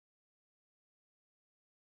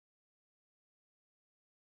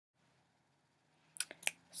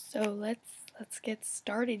So let's get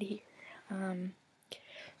started here. So I'm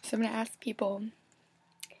gonna ask people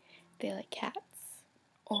if they like cats.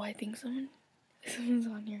 Oh, I think someone's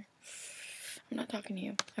on here. I'm not talking to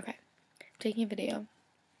you. Okay, I'm taking a video,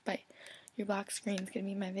 but your black screen's gonna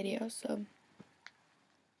be my video. So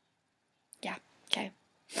yeah, okay,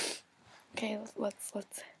 let's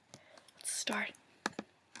start.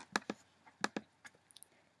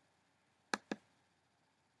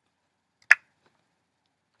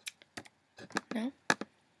 No.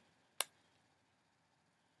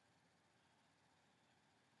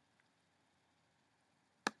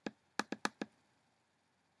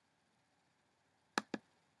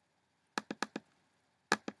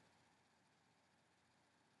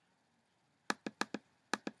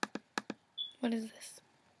 What is this?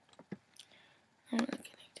 I'm gonna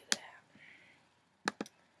connect to that.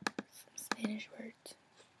 Some Spanish words.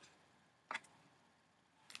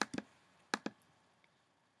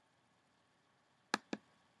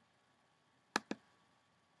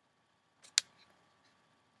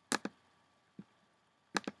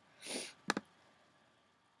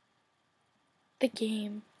 The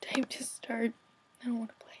game. Time to start. I don't want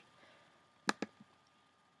to play.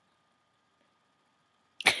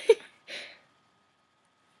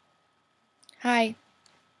 Hi.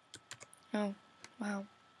 Oh, wow.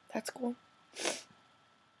 That's cool.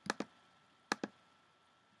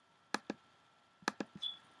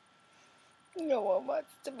 No one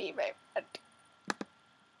wants to be my friend.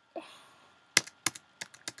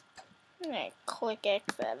 I click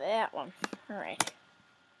X out of that one. Alright.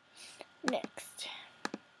 Next.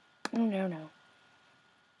 Oh, no.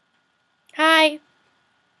 Hi.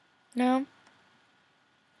 No.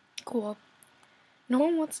 Cool. No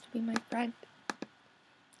one wants to be my friend.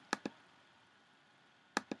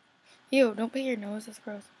 Ew, don't put your nose, that's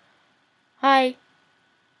gross. Hi.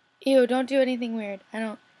 Ew, don't do anything weird. I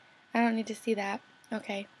don't need to see that.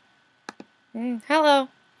 Okay. Hello.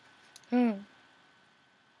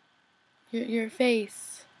 Your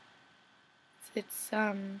face. It's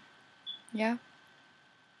yeah.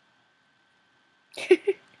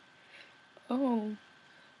 Oh.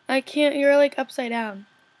 I can't, you're like upside down.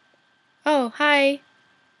 Oh, hi.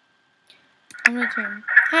 I'm gonna turn.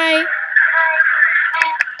 Hi.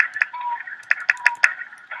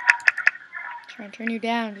 Trying to turn you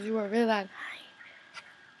down because you were really loud. Hi.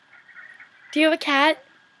 Do you have a cat?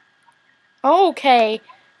 Okay.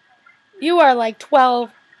 You are like 12.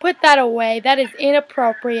 Put that away. That is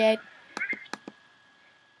inappropriate.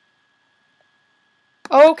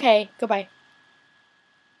 Okay. Goodbye.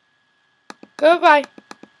 Goodbye.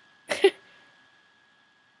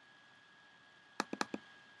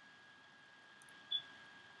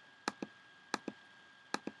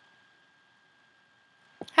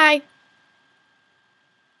 Hi.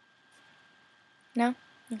 No?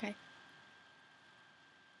 Okay.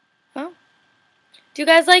 Well, do you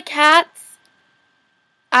guys like cats?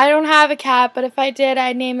 I don't have a cat, but if I did,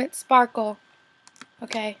 I'd name it Sparkle.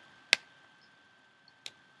 Okay.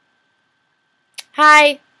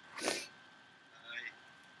 Hi.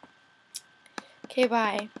 Okay,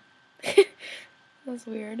 bye. That was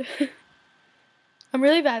weird. I'm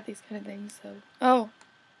really bad at these kind of things, so. Oh.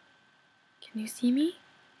 Can you see me?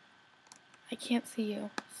 I can't see you,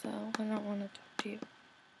 so I don't want to talk to you.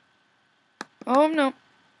 Oh, no.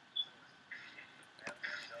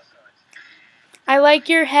 I like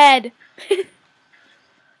your head.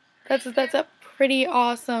 That's a pretty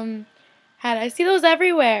awesome hat. I see those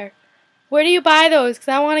everywhere. Where do you buy those? Because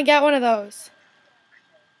I want to get one of those.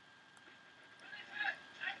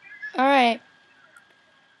 Alright.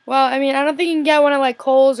 Well, I mean, I don't think you can get one at like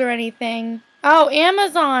Kohl's or anything. Oh,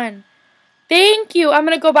 Amazon. Thank you. I'm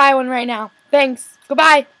going to go buy one right now. Thanks.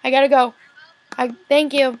 Goodbye. I gotta go.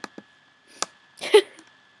 Thank you.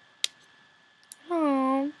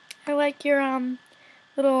 Oh, I like your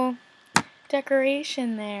little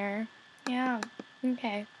decoration there. Yeah.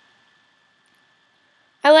 Okay.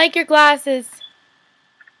 I like your glasses.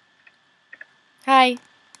 Hi.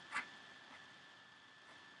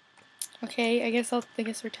 Okay, I guess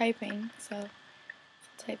we're typing, so I'll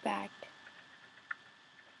type back.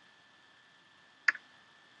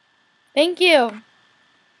 Thank you.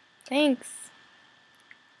 Thanks.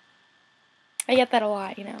 I get that a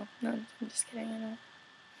lot, you know. No, I'm just kidding, I know.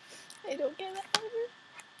 I don't get that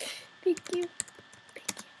ever. Thank you. Thank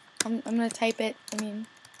you. I'm gonna type it. I mean,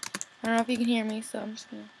 I don't know if you can hear me, so I'm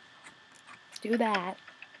just gonna do that.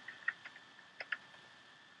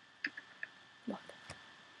 Look.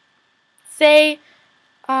 Say,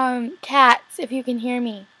 cats, if you can hear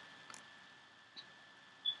me.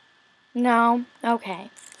 No? Okay.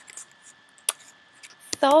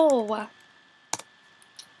 So,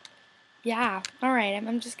 Yeah, alright,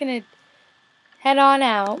 I'm just gonna head on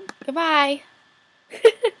out. Goodbye.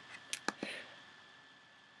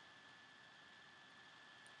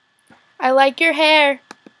 I like your hair.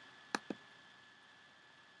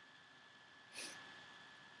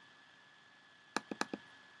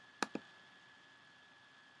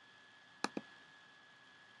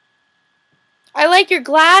 I like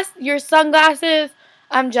your sunglasses.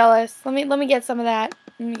 I'm jealous. Let me get some of that.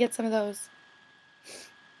 Let me get some of those.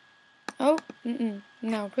 Oh,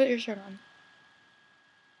 no, put your shirt on.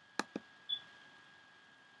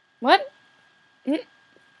 What? Get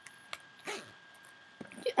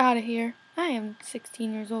out of here. I am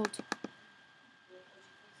 16 years old.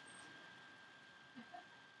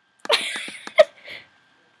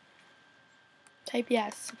 Type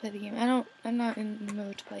yes to play the game. I'm not in the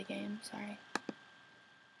mood to play a game, sorry.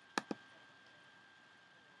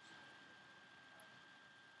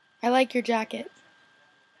 I like your jacket.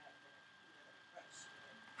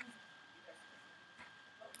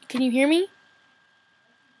 Can you hear me?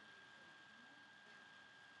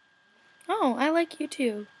 Oh, I like you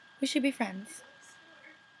too. We should be friends.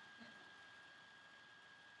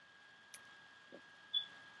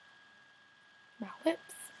 My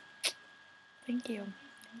lips. Thank you.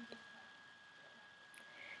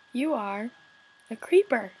 You are a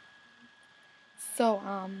creeper. So,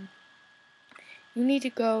 you need to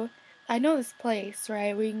go. I know this place,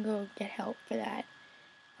 right? We can go get help for that.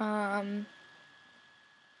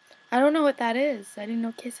 I don't know what that is. I didn't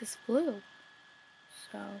know kisses flew.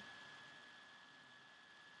 So,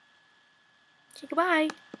 say goodbye.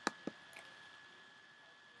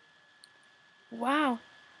 Wow.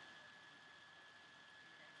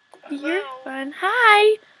 Hello. You're fun.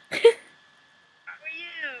 Hi. How are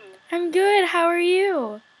you? I'm good. How are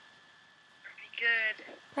you? Pretty good.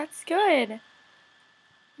 That's good.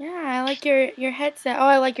 Yeah, I like your headset. Oh,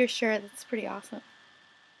 I like your shirt. That's pretty awesome.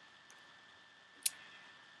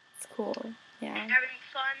 It's cool. Yeah. Having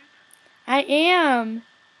fun? I am.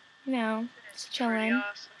 You know, That's just pretty chilling.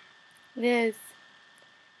 awesome. It is.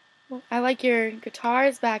 Well, I like your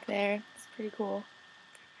guitars back there. It's pretty cool.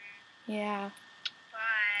 Yeah.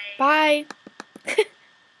 Bye. Bye.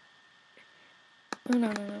 Oh,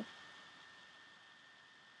 no.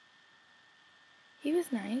 He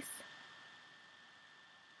was nice.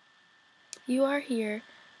 You are here.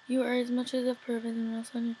 You are as much as a perv as anyone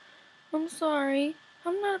else on you. I'm sorry.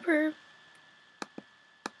 I'm not a perv.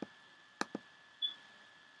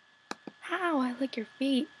 How? I like your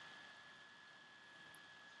feet.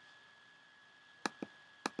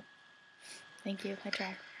 Thank you. I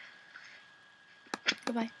tried.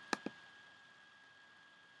 Goodbye.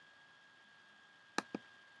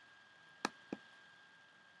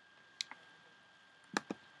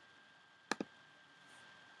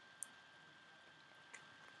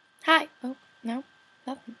 Hi. Oh, no.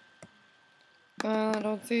 Nothing. I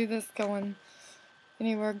don't see this going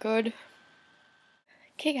anywhere good.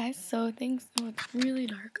 Okay, guys, so thanks. Oh, it's really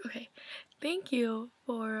dark. Okay. Thank you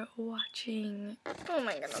for watching. Oh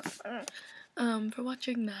my goodness. For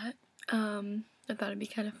watching that. I thought it'd be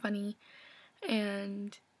kind of funny.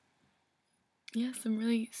 And yeah, some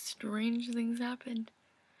really strange things happened.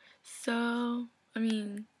 So, I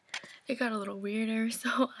mean, it got a little weirder,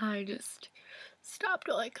 so I just stopped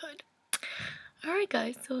while I could. Alright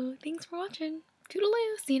guys, so thanks for watching.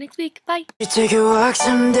 Toodaloo, see you next week, bye! You take a walk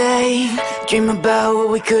someday, dream about what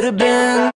we could have been.